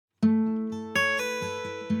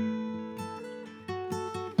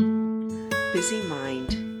Busy mind,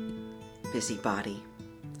 busy body.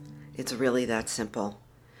 It's really that simple.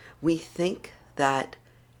 We think that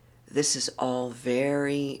this is all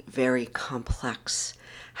very, very complex.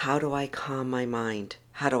 How do I calm my mind?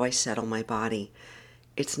 How do I settle my body?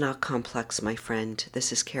 It's not complex, my friend.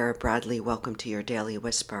 This is Kara Bradley. Welcome to your Daily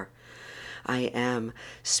Whisper. I am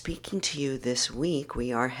speaking to you this week.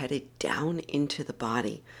 We are headed down into the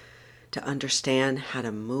body to understand how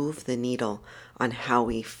to move the needle on how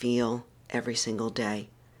we feel every single day.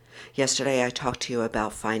 Yesterday I talked to you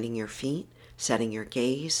about finding your feet, setting your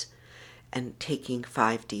gaze, and taking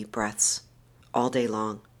 5 deep breaths all day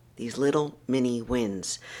long. These little mini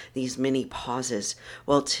wins, these mini pauses.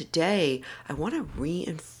 Well, today I want to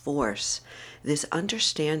reinforce this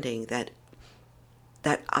understanding that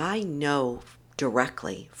I know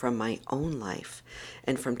directly from my own life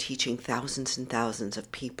and from teaching thousands and thousands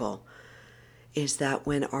of people, is that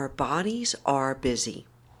when our bodies are busy,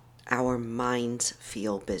 our minds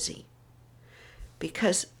feel busy.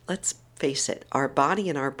 Because let's face it, our body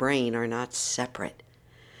and our brain are not separate.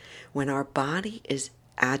 When our body is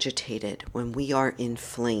agitated, when we are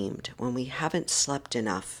inflamed, when we haven't slept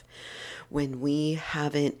enough, when we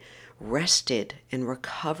haven't rested and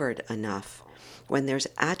recovered enough, when there's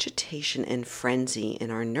agitation and frenzy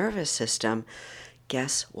in our nervous system,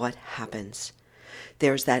 guess what happens?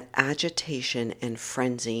 There's that agitation and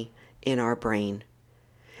frenzy in our brain,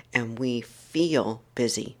 and we feel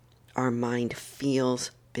busy. Our mind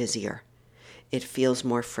feels busier. It feels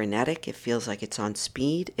more frenetic. It feels like it's on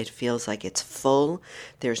speed. It feels like it's full.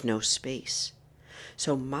 There's no space.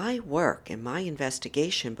 So my work and my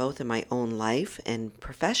investigation, both in my own life and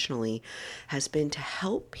professionally, has been to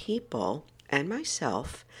help people and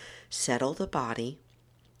myself settle the body,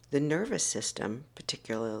 the nervous system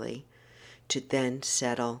particularly, to then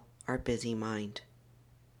settle our busy mind.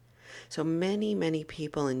 So many, many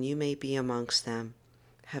people, and you may be amongst them,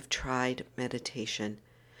 have tried meditation.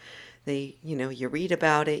 You read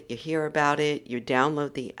about it, you hear about it, you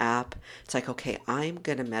download the app. It's like, okay, I'm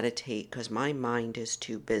going to meditate because my mind is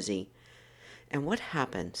too busy. And what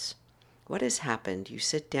happens? What has happened? You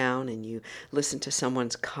sit down and you listen to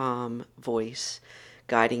someone's calm voice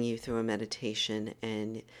guiding you through a meditation,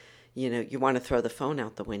 and you want to throw the phone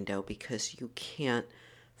out the window because you can't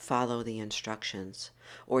follow the instructions,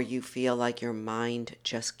 or you feel like your mind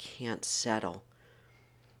just can't settle,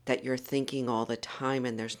 that you're thinking all the time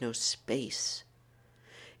and there's no space.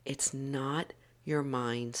 It's not your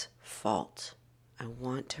mind's fault. I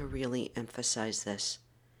want to really emphasize this.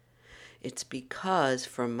 It's because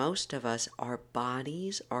for most of us, our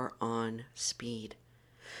bodies are on speed.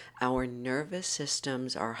 Our nervous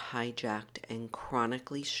systems are hijacked and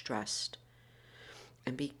chronically stressed.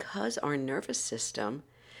 And because our nervous system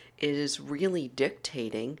is really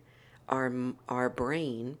dictating our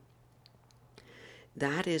brain,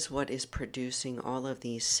 that is what is producing all of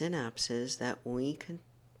these synapses that we can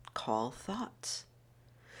call thoughts.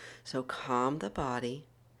 So calm the body,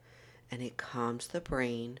 and it calms the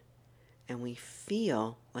brain, and we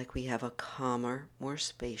feel like we have a calmer, more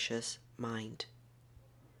spacious mind.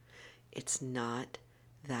 It's not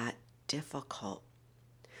that difficult.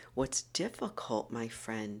 What's difficult, my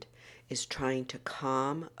friend, is trying to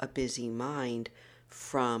calm a busy mind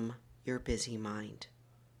from your busy mind.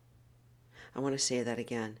 I want to say that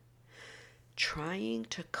again. Trying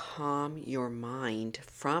to calm your mind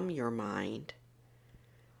from your mind,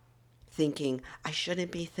 thinking, I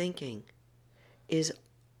shouldn't be thinking, is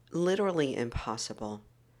literally impossible.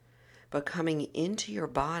 But coming into your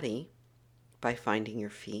body by finding your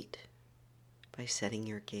feet, by setting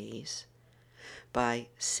your gaze, by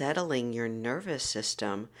settling your nervous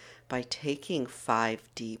system, by taking 5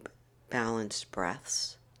 deep, balanced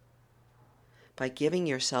breaths, by giving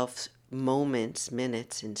yourself moments,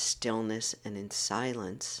 minutes in stillness and in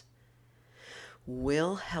silence,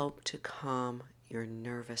 will help to calm your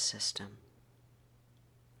nervous system.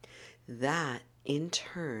 That, in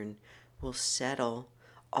turn, will settle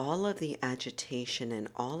all of the agitation and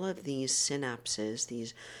all of these synapses,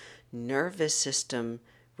 these nervous system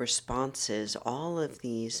responses, all of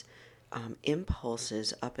these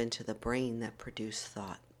impulses up into the brain that produce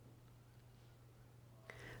thought.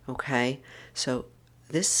 Okay, so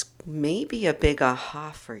this may be a big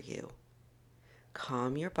aha for you.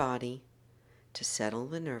 Calm your body to settle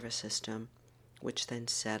the nervous system, which then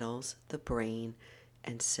settles the brain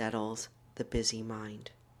and settles the busy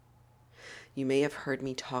mind. You may have heard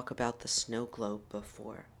me talk about the snow globe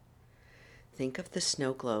before. Think of the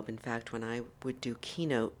snow globe. In fact, when I would do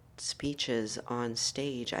keynote speeches on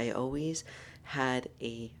stage, I always had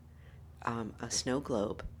a snow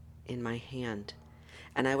globe in my hand.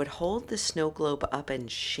 And I would hold the snow globe up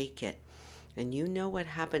and shake it. And you know what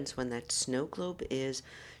happens when that snow globe is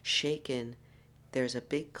shaken. There's a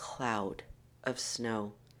big cloud of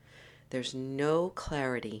snow. There's no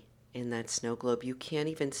clarity in that snow globe. You can't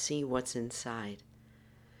even see what's inside.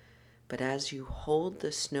 But as you hold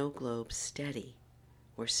the snow globe steady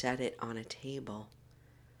or set it on a table,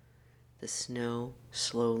 the snow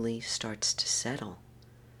slowly starts to settle.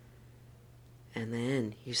 And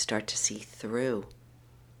then you start to see through.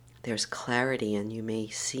 There's clarity, and you may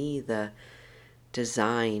see the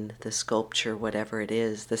design, the sculpture, whatever it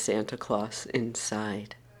is, the Santa Claus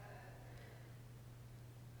inside.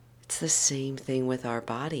 It's the same thing with our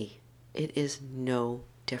body. It is no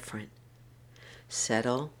different.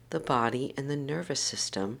 Settle the body and the nervous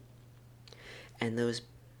system, and those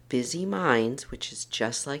busy minds, which is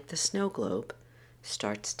just like the snow globe,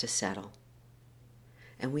 starts to settle.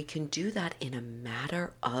 And we can do that in a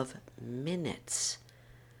matter of minutes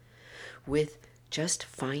with just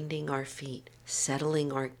finding our feet,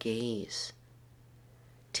 settling our gaze,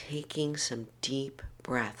 taking some deep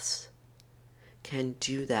breaths can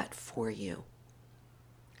do that for you.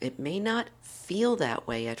 It may not feel that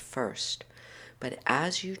way at first, but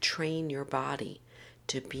as you train your body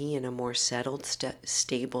to be in a more settled,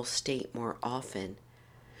 stable state more often,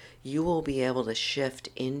 you will be able to shift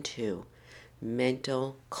into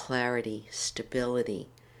mental clarity, stability,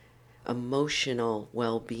 emotional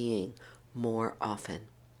well-being more often,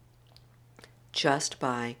 just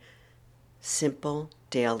by simple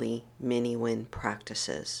daily mini-win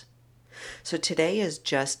practices. So today is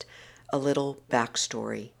just a little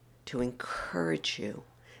backstory to encourage you.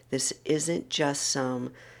 This isn't just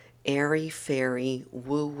some airy-fairy,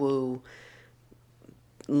 woo-woo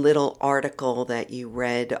little article that you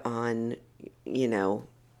read on,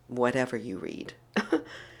 whatever you read.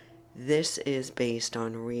 This is based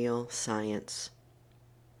on real science.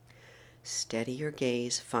 Steady your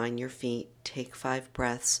gaze, find your feet, take 5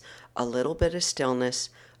 breaths, a little bit of stillness,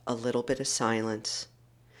 a little bit of silence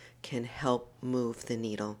can help move the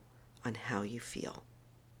needle on how you feel.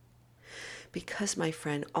 Because, my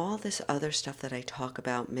friend, all this other stuff that I talk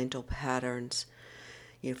about, mental patterns,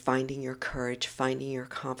 finding your courage, finding your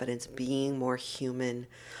confidence, being more human,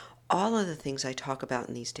 all of the things I talk about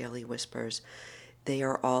in these daily whispers, they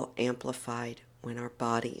are all amplified when our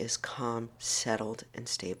body is calm, settled, and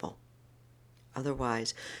stable.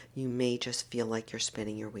 Otherwise, you may just feel like you're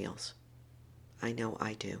spinning your wheels. I know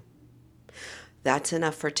I do. That's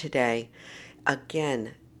enough for today.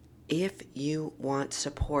 Again, if you want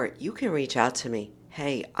support, you can reach out to me.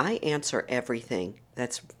 Hey, I answer everything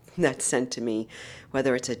that's sent to me,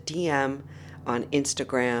 whether it's a DM on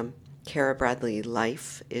Instagram, Cara Bradley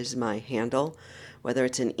Life is my handle, whether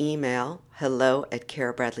it's an email,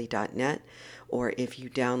 hello@carabradley.net, or if you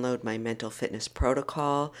download my mental fitness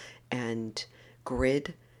protocol and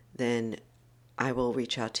grid, then I will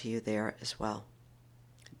reach out to you there as well.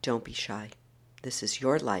 Don't be shy. This is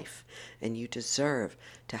your life, and you deserve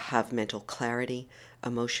to have mental clarity,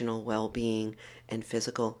 emotional well-being, and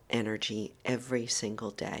physical energy every single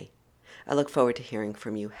day. I look forward to hearing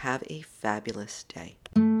from you. Have a fabulous day.